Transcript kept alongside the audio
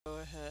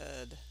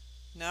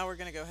now we're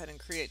going to go ahead and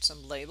create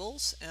some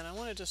labels, and I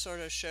wanted to sort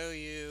of show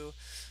you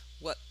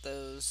what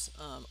those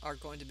are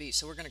going to be.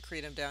 So we're going to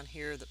create them down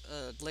here,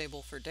 a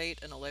label for date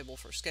and a label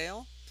for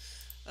scale.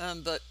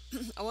 But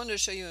I wanted to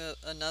show you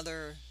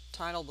another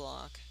title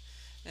block,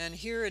 and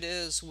here it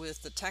is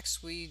with the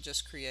text we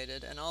just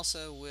created and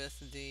also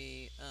with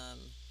the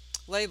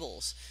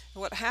labels.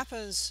 And what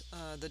happens,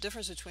 the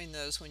difference between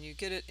those when you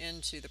get it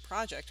into the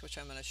project, which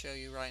I'm going to show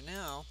you right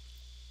now,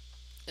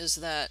 is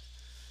that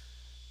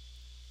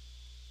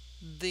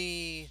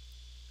the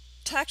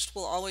text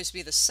will always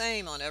be the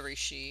same on every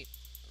sheet,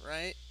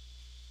 right?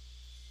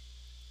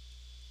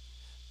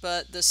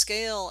 But the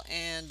scale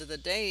and the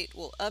date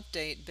will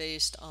update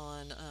based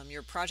on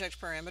your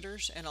project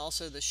parameters and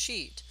also the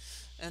sheet.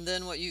 And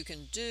then what you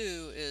can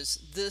do is,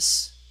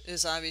 this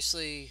is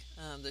obviously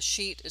the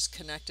sheet is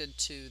connected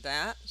to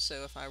that.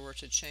 So if I were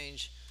to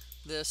change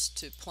this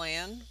to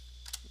plan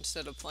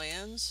instead of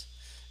plans,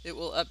 it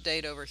will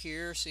update over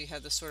here. So you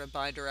have this sort of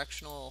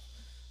bidirectional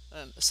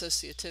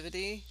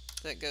associativity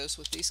that goes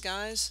with these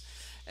guys,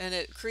 and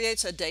it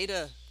creates a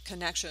data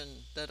connection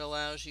that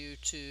allows you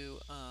to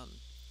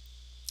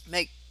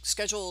make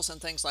schedules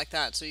and things like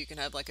that. So you can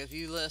have like a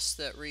view list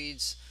that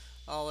reads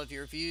all of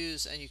your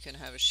views, and you can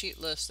have a sheet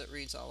list that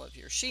reads all of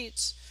your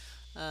sheets.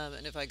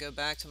 And if I go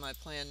back to my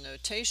plan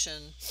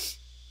notation,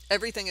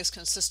 everything is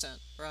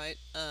consistent, right?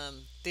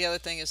 The other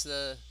thing is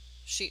the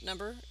sheet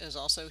number is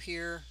also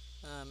here,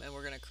 and we're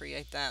going to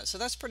create that. So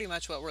that's pretty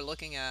much what we're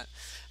looking at.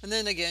 And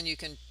then again, you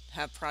can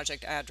have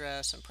project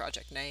address and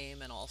project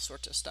name and all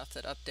sorts of stuff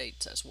that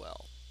updates as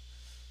well.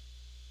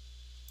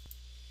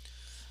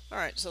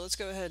 Alright, so let's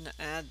go ahead and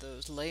add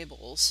those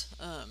labels.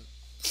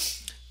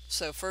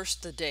 So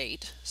first the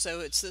date.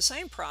 So it's the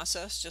same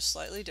process, just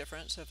slightly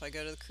different. So if I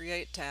go to the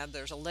Create tab,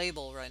 there's a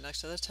label right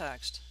next to the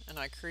text, and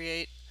I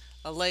create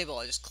a label.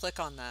 I just click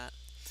on that,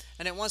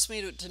 and it wants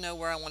me to know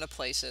where I want to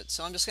place it.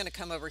 So I'm just going to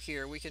come over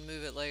here. We can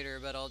move it later,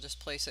 but I'll just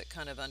place it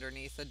kind of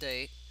underneath the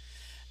date.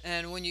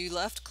 And when you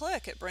left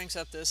click, it brings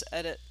up this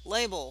Edit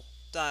Label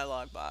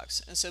dialog box.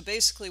 And so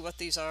basically what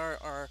these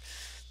are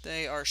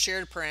they are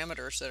shared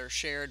parameters that are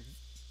shared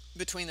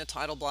between the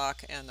title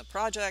block and the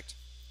project.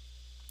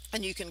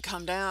 And you can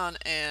come down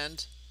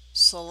and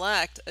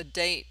select a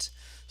date.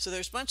 So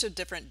there's a bunch of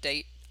different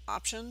date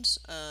options.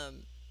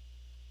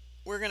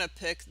 We're going to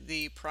pick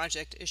the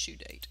project issue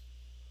date.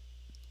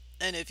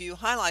 And if you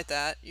highlight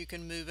that, you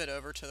can move it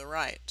over to the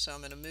right. So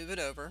I'm going to move it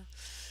over,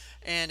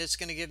 and it's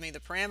going to give me the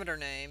parameter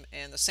name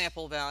and the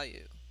sample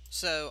value.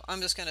 So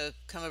I'm just going to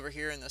come over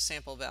here in the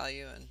sample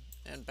value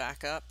and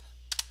back up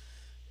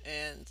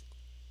and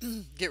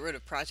get rid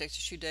of project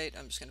issue date.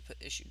 I'm just going to put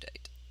issue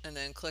date and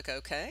then click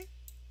OK.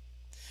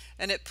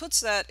 And it puts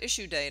that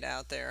issue date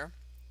out there,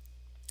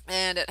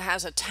 and it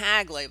has a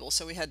tag label.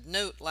 So we had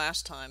note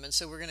last time, and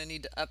so we're going to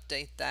need to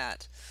update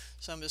that.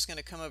 So I'm just going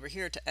to come over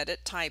here to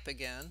edit type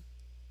again,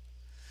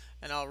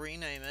 and I'll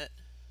rename it.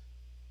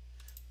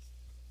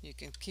 You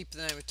can keep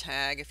the name of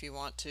tag if you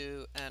want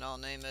to, and I'll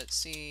name it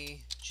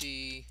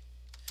CG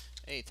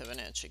 1/8 of an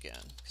inch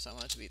again, because I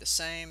want it to be the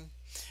same.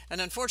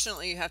 And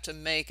unfortunately, you have to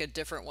make a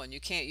different one. You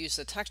can't use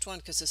the text one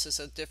because this is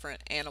a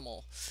different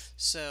animal.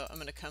 So I'm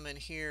going to come in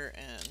here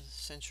and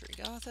Century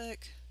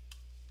Gothic,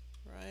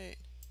 right?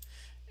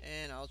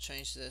 And I'll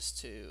change this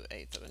to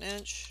 1/8 of an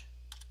inch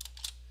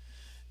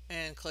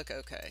and click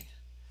OK.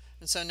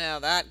 And so now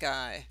that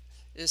guy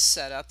is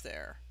set up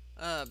there.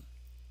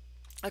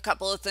 A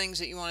couple of things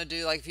that you want to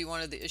do, like if you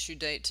wanted the issue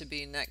date to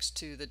be next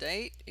to the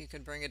date, you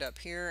can bring it up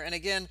here. And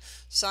again,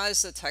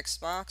 size the text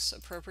box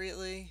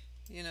appropriately,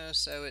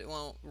 so it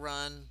won't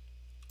run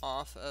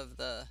off of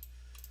the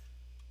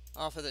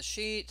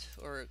sheet.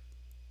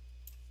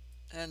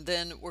 And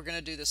then we're going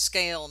to do the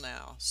scale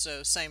now.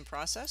 So same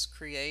process,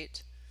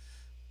 create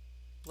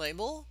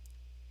label,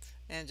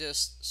 and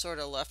just sort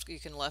of you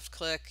can left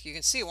click. You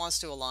can see it wants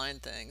to align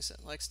things.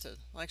 It likes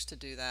to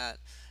do that.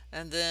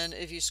 And then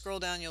if you scroll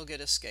down, you'll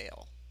get a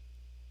scale.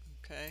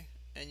 Okay,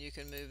 and you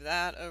can move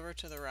that over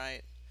to the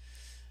right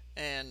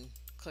and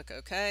click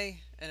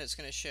OK, and it's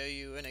going to show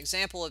you an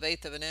example of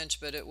 1/8 of an inch,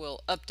 but it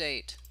will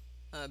update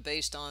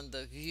based on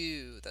the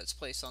view that's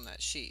placed on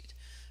that sheet,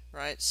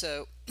 right?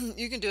 So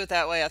you can do it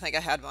that way. I think I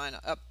had mine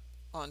up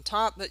on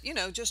top, but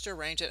just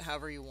arrange it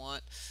however you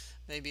want.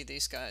 Maybe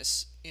these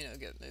guys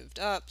get moved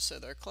up so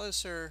they're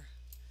closer.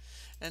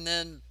 And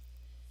then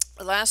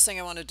the last thing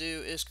I want to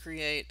do is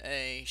create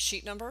a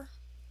sheet number.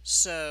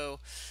 So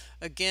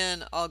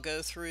again, I'll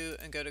go through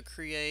and go to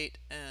create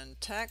and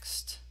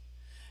text,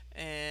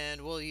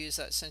 and we'll use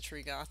that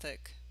Century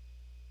Gothic,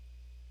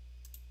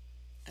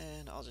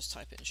 and I'll just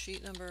type in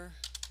sheet number.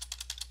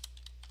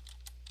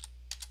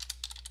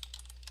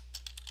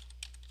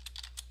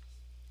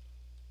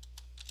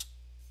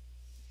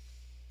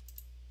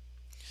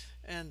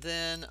 And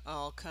then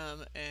I'll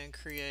come and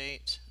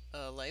create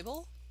a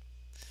label.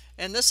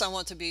 And this I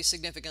want to be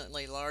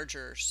significantly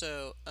larger.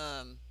 So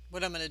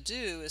what I'm going to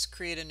do is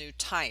create a new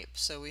type.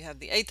 So we have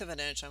the 1/8 of an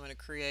inch. I'm going to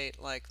create,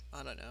 like,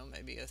 I don't know,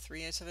 maybe a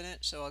 3/8 of an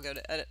inch. So I'll go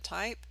to edit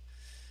type,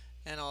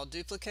 and I'll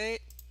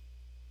duplicate,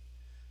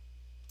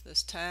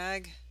 this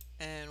tag,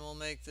 and we'll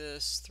make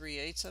this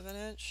 3/8 of an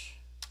inch.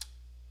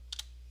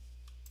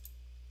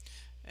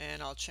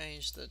 And I'll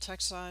change the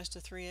text size to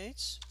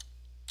 3/8.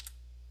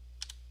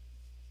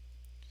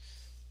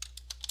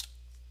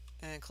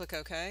 And click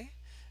OK.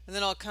 And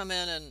then I'll come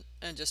in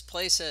and just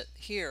place it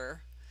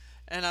here.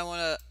 And I want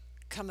to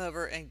come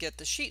over and get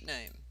the sheet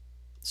name.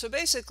 So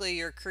basically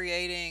you're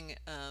creating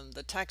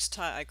the text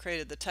type. I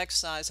created the text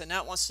size, and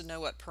now it wants to know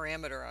what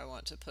parameter I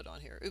want to put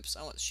on here. Oops,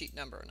 I want sheet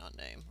number, not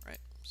name,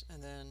 right?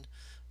 And then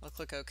I'll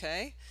click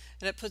OK,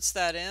 and it puts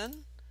that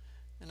in,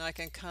 and I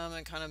can come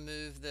and kind of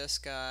move this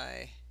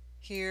guy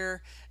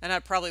here, and I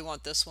probably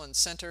want this one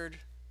centered,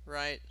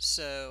 right?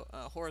 So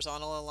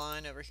horizontal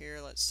align over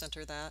here, let's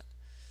center that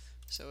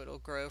so it'll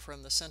grow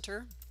from the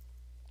center.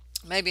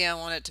 Maybe I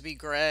want it to be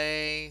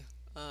gray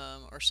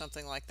or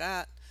something like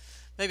that.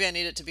 Maybe I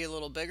need it to be a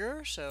little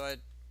bigger, so I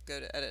go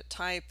to edit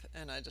type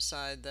and I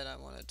decide that I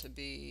want it to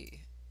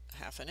be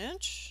 1/2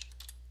 inch,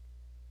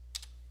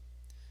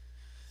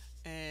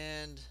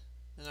 and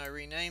then I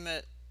rename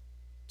it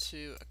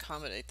to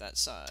accommodate that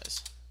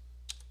size.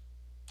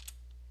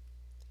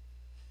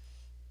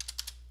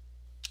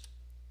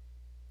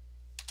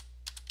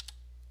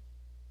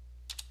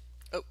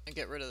 Oh, and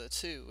get rid of the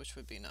 2, which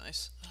would be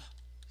nice.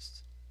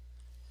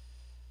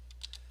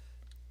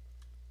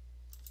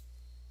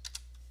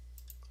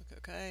 Click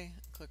OK,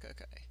 click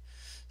OK.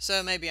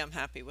 So maybe I'm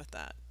happy with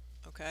that.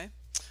 Okay.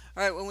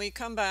 All right, when we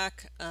come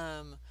back,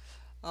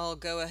 I'll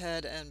go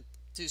ahead and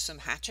do some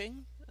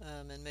hatching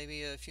and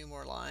maybe a few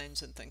more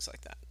lines and things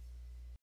like that.